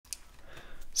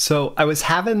So I was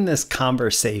having this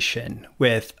conversation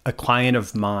with a client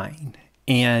of mine,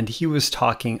 and he was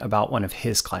talking about one of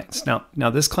his clients. Now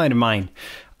this client of mine,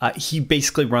 he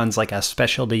basically runs like a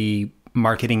specialty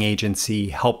marketing agency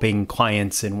helping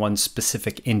clients in one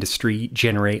specific industry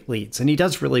generate leads, and he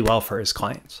does really well for his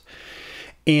clients.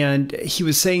 And he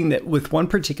was saying that with one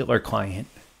particular client,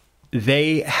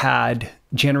 they had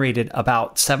generated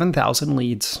about 7,000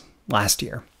 leads last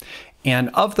year. And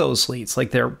of those leads,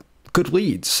 like they're good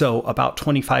leads, so about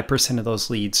 25% of those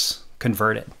leads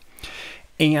converted.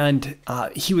 And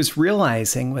he was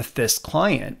realizing with this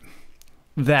client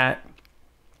that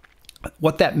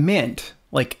what that meant,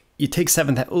 like you take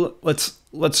 7,000,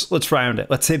 let's round it.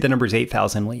 Let's say the number is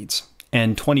 8,000 leads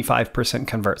and 25%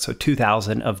 convert. So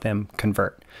 2,000 of them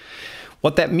convert.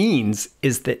 What that means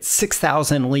is that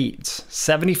 6,000 leads,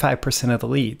 75% of the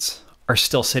leads are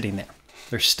still sitting there.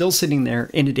 They're still sitting there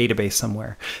in a database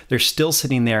somewhere. They're still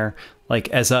sitting there like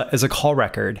as a call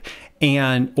record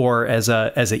or as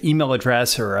an email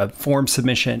address or a form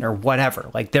submission or whatever.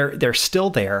 Like they're still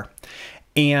there,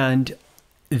 and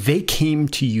they came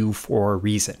to you for a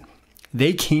reason.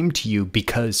 They came to you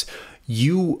because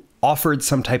you offered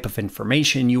some type of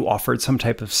information, you offered some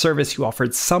type of service, you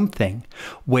offered something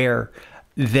where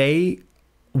they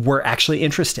were actually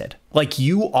interested. Like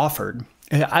you offered,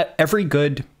 every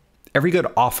good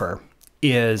offer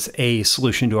is a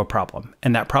solution to a problem.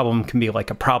 And that problem can be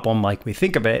like a problem like we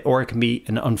think of it, or it can be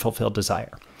an unfulfilled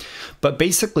desire. But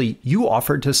basically, you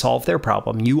offered to solve their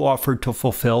problem. You offered to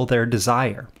fulfill their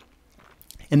desire.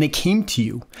 And they came to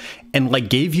you and like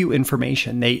gave you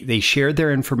information. They shared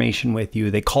their information with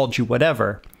you. They called you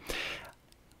whatever.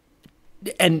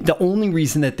 And the only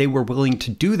reason that they were willing to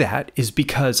do that is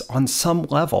because on some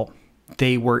level,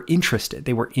 they were interested.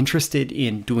 They were interested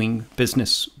in doing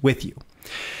business with you.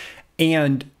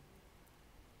 And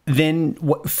then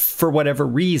for whatever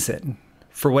reason,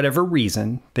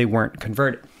 they weren't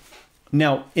converted.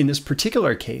 Now, in this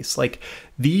particular case, like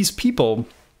these people,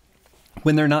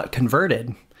 when they're not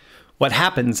converted, what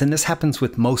happens, and this happens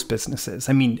with most businesses,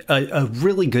 I mean, a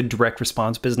really good direct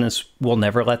response business will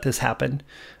never let this happen,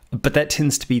 but that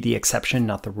tends to be the exception,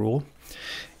 not the rule.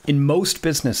 In most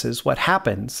businesses, what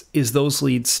happens is those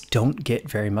leads don't get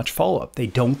very much follow-up. They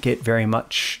don't get very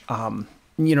much,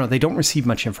 they don't receive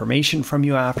much information from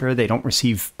you after. They don't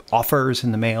receive offers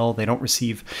in the mail. They don't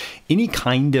receive any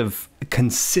kind of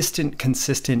consistent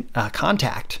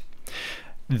contact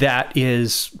that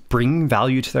is bringing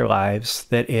value to their lives,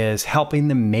 that is helping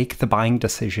them make the buying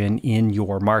decision in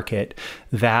your market,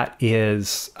 that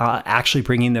is actually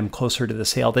bringing them closer to the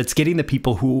sale, that's getting the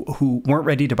people who weren't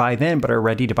ready to buy then but are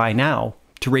ready to buy now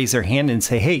to raise their hand and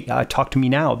say, hey, talk to me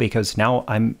now because now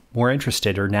I'm more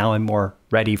interested, or now I'm more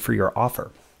ready for your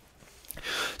offer.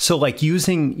 So like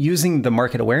using the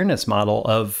market awareness model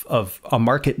of a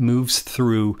market moves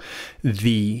through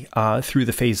the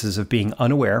phases of being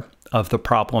unaware of the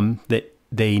problem that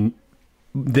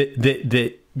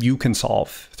you can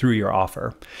solve through your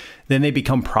offer. Then they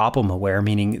become problem aware,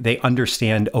 meaning they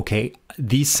understand, okay,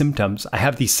 these symptoms, I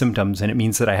have these symptoms, and it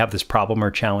means that I have this problem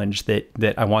or challenge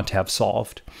that I want to have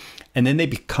solved. And then they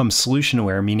become solution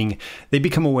aware, meaning they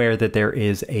become aware that there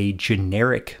is a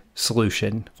generic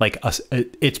solution, like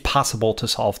it's possible to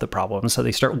solve the problem. So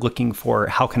they start looking for,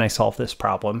 how can I solve this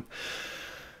problem?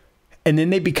 And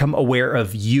then they become aware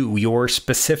of you, your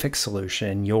specific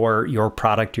solution, your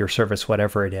product, your service,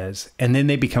 whatever it is. And then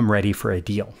they become ready for a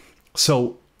deal.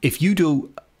 So if you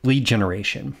do lead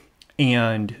generation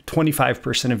and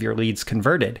 25% of your leads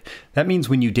converted, that means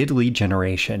when you did lead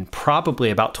generation,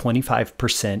 probably about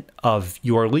 25% of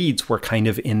your leads were kind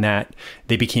of in that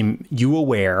they became you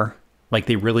aware, like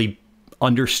they really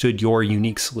understood your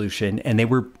unique solution, and they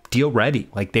were deal ready,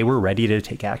 like they were ready to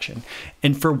take action.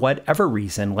 And for whatever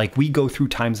reason, like we go through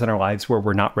times in our lives where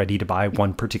we're not ready to buy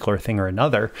one particular thing or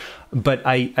another, but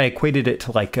I equated it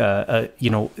to like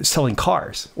selling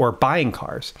cars or buying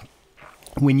cars.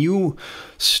 When you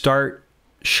start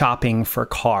shopping for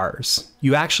cars,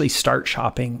 you actually start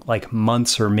shopping like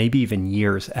months or maybe even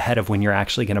years ahead of when you're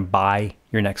actually going to buy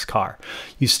your next car.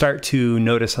 You start to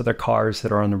notice other cars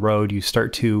that are on the road. You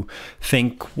start to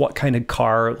think, what kind of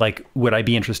car, like, would I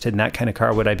be interested in that kind of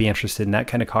car? Would I be interested in that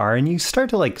kind of car? And you start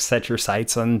to like set your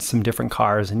sights on some different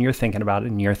cars, and you're thinking about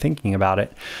it and you're thinking about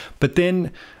it. But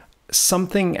then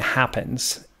something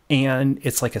happens, and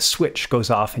it's like a switch goes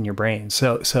off in your brain.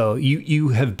 So you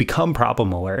have become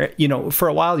problem aware. For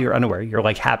a while you're unaware. You're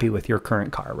like happy with your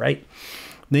current car, right?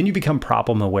 Then you become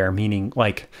problem aware, meaning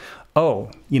like,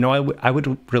 oh, I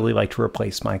would really like to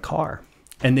replace my car.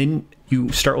 And then you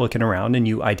start looking around and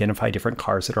you identify different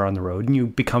cars that are on the road and you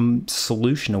become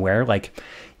solution aware. Like,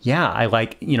 yeah, I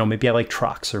like, maybe I like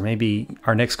trucks, or maybe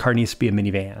our next car needs to be a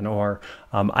minivan, or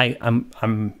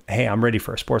I'm ready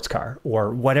for a sports car, or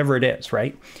whatever it is,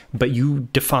 right? But you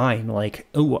define like,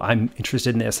 oh, I'm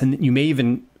interested in this. And you may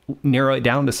even narrow it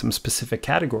down to some specific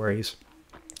categories,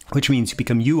 which means you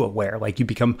become you aware, like you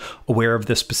become aware of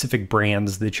the specific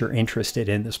brands that you're interested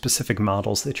in, the specific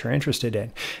models that you're interested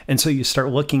in. And so you start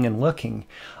looking and looking,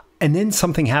 and then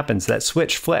something happens, that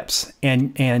switch flips,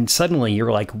 and suddenly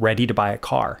you're like ready to buy a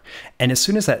car. And as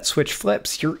soon as that switch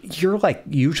flips, you're like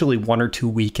usually 1 or 2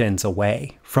 weekends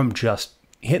away from just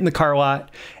hitting the car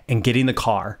lot and getting the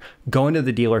car, going to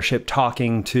the dealership,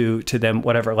 talking to them,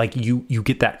 whatever. Like you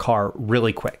get that car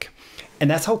really quick. And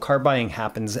that's how car buying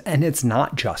happens. And it's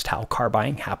not just how car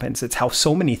buying happens. It's how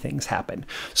so many things happen.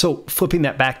 So flipping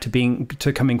that back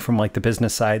to coming from like the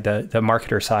business side, the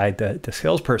marketer side, the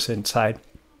salesperson side,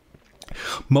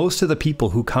 most of the people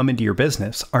who come into your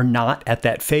business are not at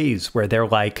that phase where they're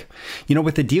like,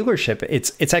 with the dealership,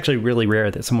 it's actually really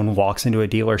rare that someone walks into a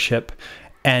dealership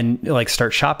and like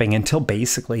start shopping until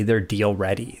basically they're deal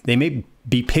ready. They may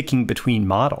be picking between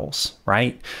models,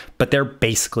 right? But they're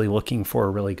basically looking for a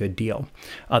really good deal.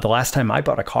 The last time I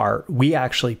bought a car, we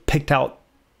actually picked out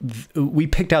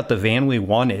the van we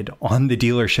wanted on the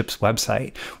dealership's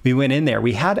website. We went in there.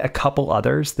 We had a couple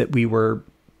others that we were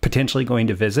potentially going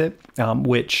to visit,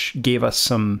 which gave us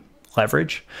some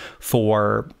leverage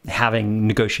for having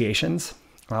negotiations,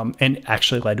 and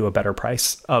actually led to a better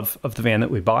price of the van that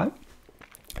we bought.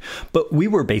 But we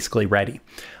were basically ready.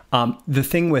 The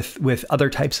thing with other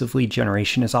types of lead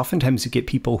generation is oftentimes you get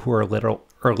people who are a little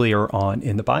earlier on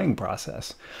in the buying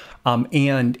process.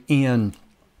 And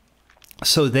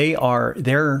so they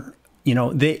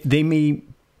may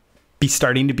be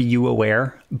starting to be you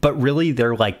aware, but really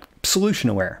they're like solution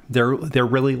aware. They're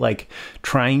really like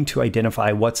trying to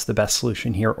identify what's the best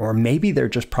solution here, or maybe they're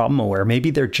just problem aware.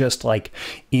 Maybe they're just like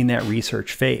in that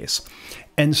research phase.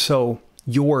 And so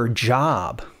your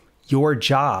job,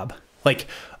 like,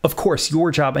 of course, your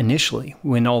job initially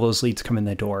when all those leads come in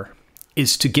the door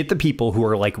is to get the people who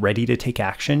are like ready to take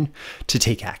action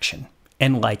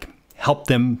and like help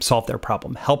them solve their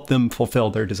problem, help them fulfill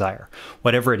their desire,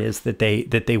 whatever it is that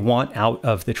they want out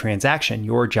of the transaction.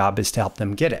 Your job is to help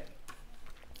them get it.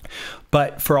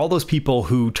 But for all those people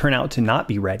who turn out to not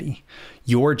be ready,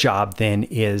 your job then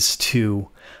is to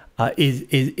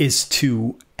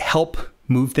help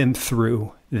move them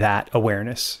through that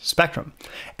awareness spectrum.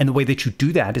 And the way that you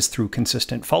do that is through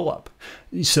consistent follow-up.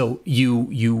 So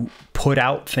you put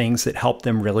out things that help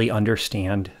them really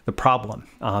understand the problem,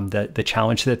 the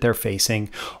challenge that they're facing,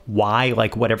 why,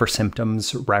 like whatever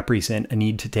symptoms represent a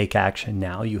need to take action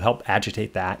now. You help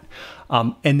agitate that.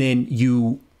 And then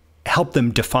you help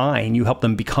them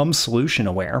become solution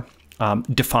aware,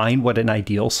 define what an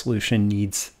ideal solution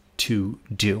needs to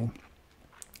do.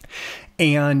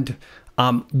 And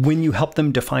when you help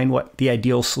them define what the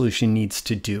ideal solution needs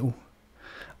to do,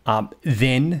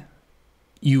 then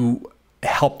you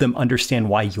help them understand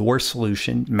why your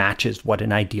solution matches what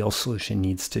an ideal solution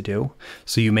needs to do.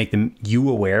 So you make them you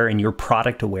aware and your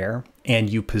product aware, and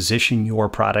you position your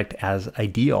product as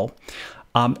ideal.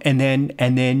 And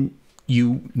then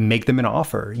you make them an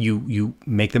offer. You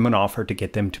make them an offer to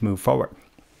get them to move forward.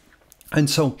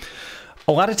 And so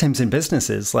a lot of times in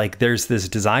businesses, like there's this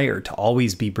desire to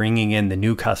always be bringing in the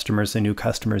new customers, the new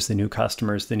customers, the new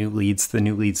customers, the new leads, the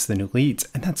new leads, the new leads.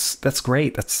 And that's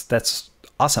great. That's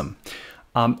awesome.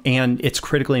 And it's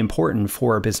critically important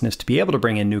for a business to be able to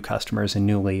bring in new customers and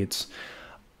new leads.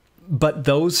 But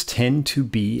those tend to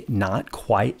be not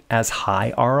quite as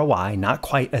high ROI, not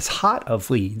quite as hot of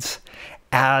leads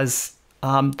as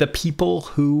the people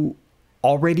who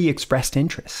already expressed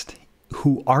interest,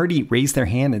 who already raised their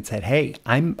hand and said, "Hey,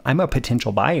 I'm a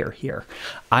potential buyer here.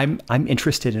 I'm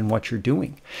interested in what you're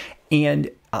doing." And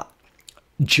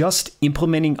just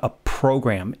implementing a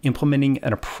program, implementing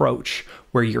an approach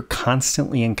where you're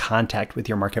constantly in contact with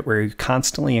your market, where you're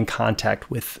constantly in contact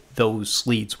with those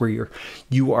leads, where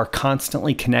you are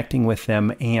constantly connecting with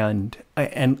them and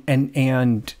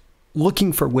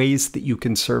looking for ways that you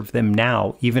can serve them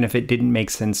now, even if it didn't make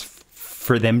sense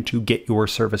for them to get your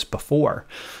service before.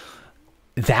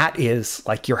 That is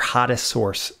like your hottest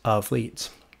source of leads.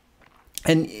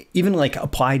 And even like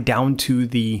applied down to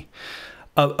the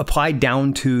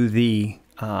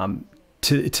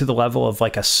to the level of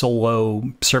like a solo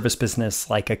service business,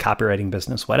 like a copywriting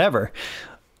business, whatever.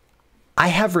 I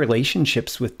have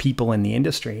relationships with people in the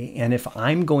industry. And if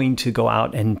I'm going to go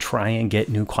out and try and get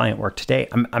new client work today,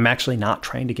 I'm actually not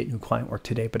trying to get new client work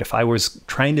today. But if I was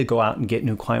trying to go out and get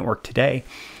new client work today,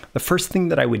 the first thing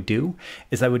that I would do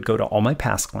is I would go to all my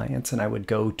past clients and I would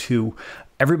go to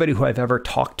everybody who I've ever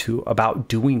talked to about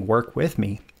doing work with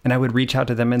me. And I would reach out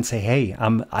to them and say, hey,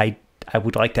 I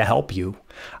would like to help you.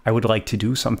 I would like to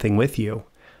do something with you.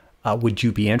 Would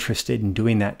you be interested in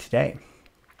doing that today?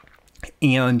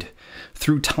 And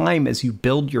through time, as you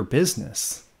build your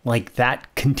business, like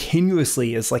that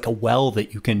continuously is like a well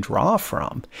that you can draw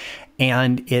from.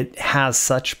 And it has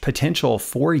such potential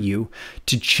for you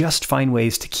to just find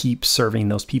ways to keep serving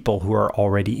those people who are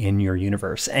already in your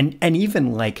universe. And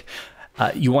even like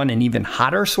you want an even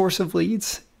hotter source of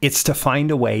leads, it's to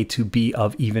find a way to be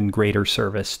of even greater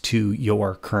service to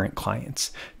your current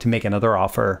clients, to make another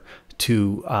offer,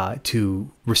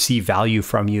 to receive value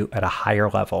from you at a higher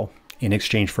level in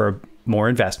exchange for more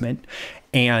investment.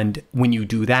 And when you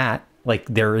do that, like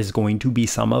there is going to be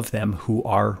some of them who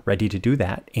are ready to do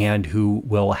that and who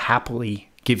will happily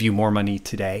give you more money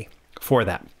today for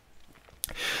that.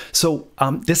 So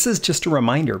this is just a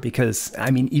reminder because, I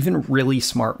mean, even really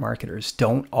smart marketers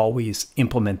don't always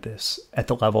implement this at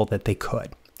the level that they could.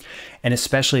 And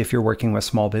especially if you're working with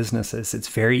small businesses, it's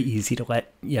very easy to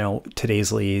let,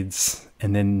 today's leads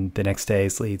and then the next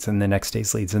day's leads and the next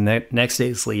day's leads and the next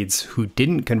day's leads who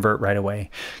didn't convert right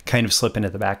away kind of slip into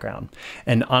the background.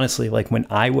 And honestly, like when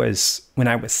I was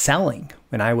selling,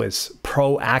 when I was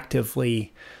proactively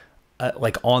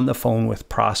like on the phone with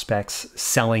prospects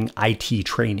selling IT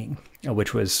training,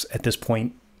 which was at this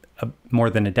point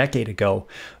more than a decade ago,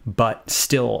 but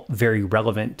still very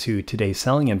relevant to today's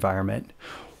selling environment.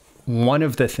 One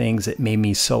of the things that made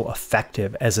me so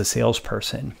effective as a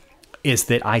salesperson is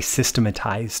that I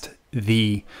systematized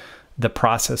the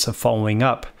process of following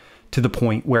up to the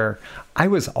point where I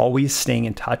was always staying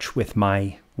in touch with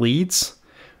my leads,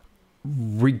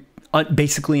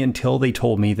 basically until they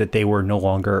told me that they were no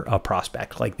longer a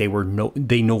prospect, like they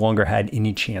no longer had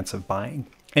any chance of buying.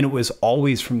 And it was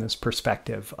always from this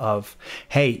perspective of,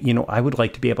 hey, I would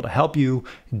like to be able to help you.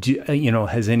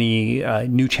 Has any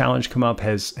new challenge come up?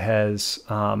 Has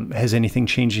anything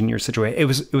changed in your situation? It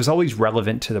was always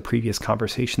relevant to the previous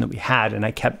conversation that we had, and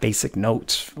I kept basic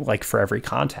notes like for every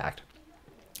contact.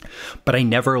 But I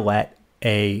never let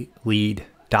a lead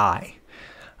die.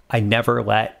 I never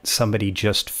let somebody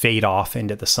just fade off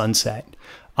into the sunset.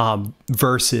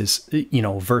 Versus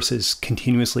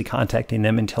continuously contacting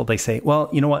them until they say, well,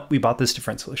 you know what, we bought this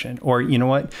different solution, or you know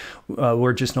what,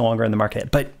 we're just no longer in the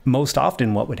market. But most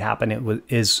often what would happen, it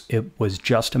was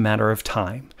just a matter of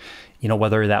time,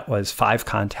 whether that was 5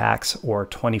 contacts or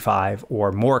 25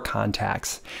 or more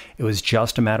contacts, it was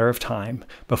just a matter of time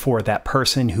before that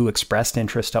person who expressed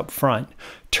interest up front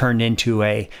turned into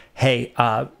a, hey,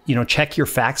 check your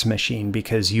fax machine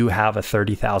because you have a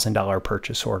 $30,000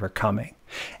 purchase order coming.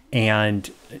 And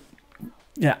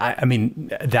yeah, I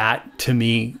mean, that to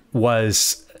me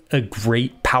was a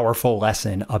great, powerful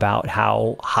lesson about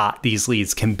how hot these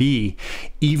leads can be,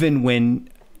 even when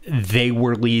they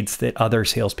were leads that other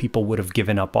salespeople would have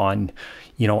given up on,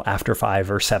 after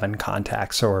 5 or 7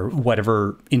 contacts or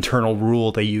whatever internal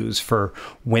rule they use for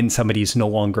when somebody's no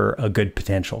longer a good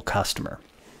potential customer.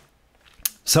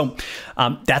 So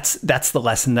that's the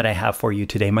lesson that I have for you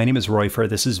today. My name is Roy Furr.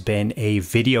 This has been a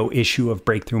video issue of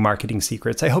Breakthrough Marketing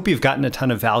Secrets. I hope you've gotten a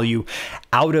ton of value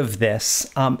out of this.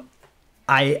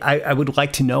 I would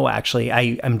like to know, actually,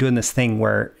 I'm doing this thing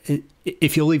where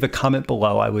if you'll leave a comment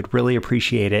below, I would really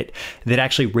appreciate it, that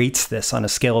actually rates this on a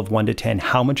scale of 1 to 10.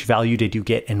 How much value did you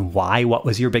get and why? What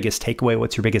was your biggest takeaway?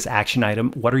 What's your biggest action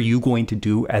item? What are you going to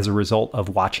do as a result of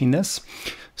watching this?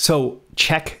 So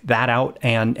check that out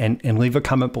and leave a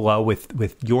comment below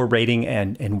with your rating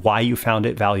and why you found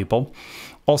it valuable.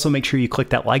 Also, make sure you click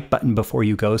that like button before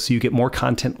you go so you get more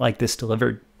content like this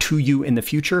delivered to you in the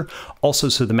future. Also,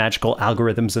 so the magical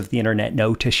algorithms of the internet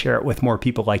know to share it with more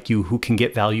people like you who can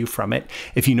get value from it.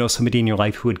 If you know somebody in your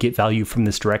life who would get value from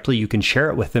this directly, you can share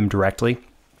it with them directly.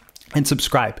 And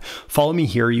subscribe. Follow me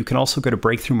here. You can also go to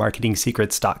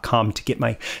breakthroughmarketingsecrets.com to get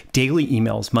my daily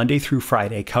emails Monday through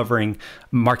Friday covering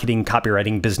marketing,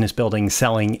 copywriting, business building,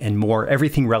 selling, and more.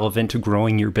 Everything relevant to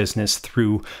growing your business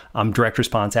through direct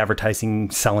response,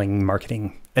 advertising, selling,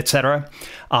 marketing, etc.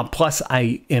 Plus,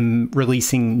 I am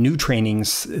releasing new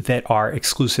trainings that are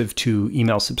exclusive to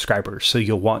email subscribers. So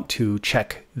you'll want to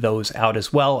check those out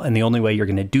as well. And the only way you're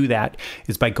going to do that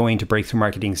is by going to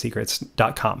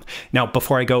breakthroughmarketingsecrets.com. Now,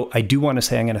 before I go, I do want to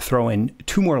say I'm going to throw in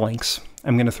 2 more links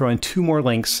I'm going to throw in 2 more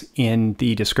links in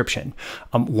the description.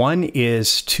 One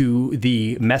is to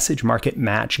the Message Market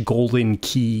Match Golden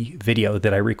Key video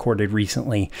that I recorded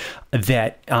recently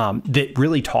that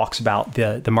really talks about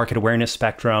the market awareness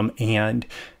spectrum and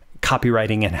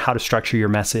copywriting and how to structure your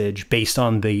message based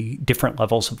on the different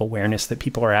levels of awareness that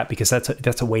people are at, because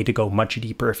that's a way to go much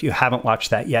deeper. If you haven't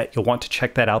watched that yet, you'll want to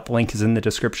check that out. The link is in the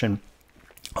description.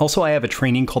 Also, I have a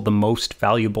training called the Most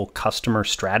Valuable Customer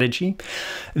Strategy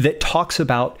that talks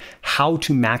about how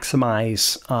to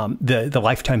maximize the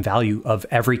lifetime value of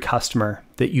every customer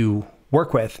that you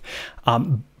work with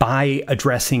by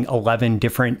addressing 11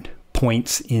 different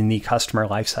points in the customer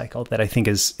lifecycle that I think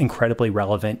is incredibly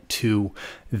relevant to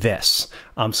this.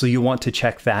 So you'll want to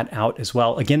check that out as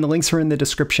well. Again, the links are in the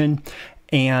description.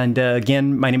 And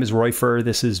again, my name is Roy Furr.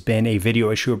 This has been a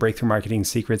video issue of Breakthrough Marketing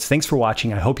Secrets. Thanks for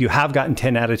watching. I hope you have gotten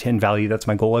 10 out of 10 value. That's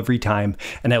my goal every time.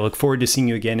 And I look forward to seeing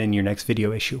you again in your next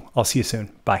video issue. I'll see you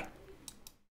soon. Bye.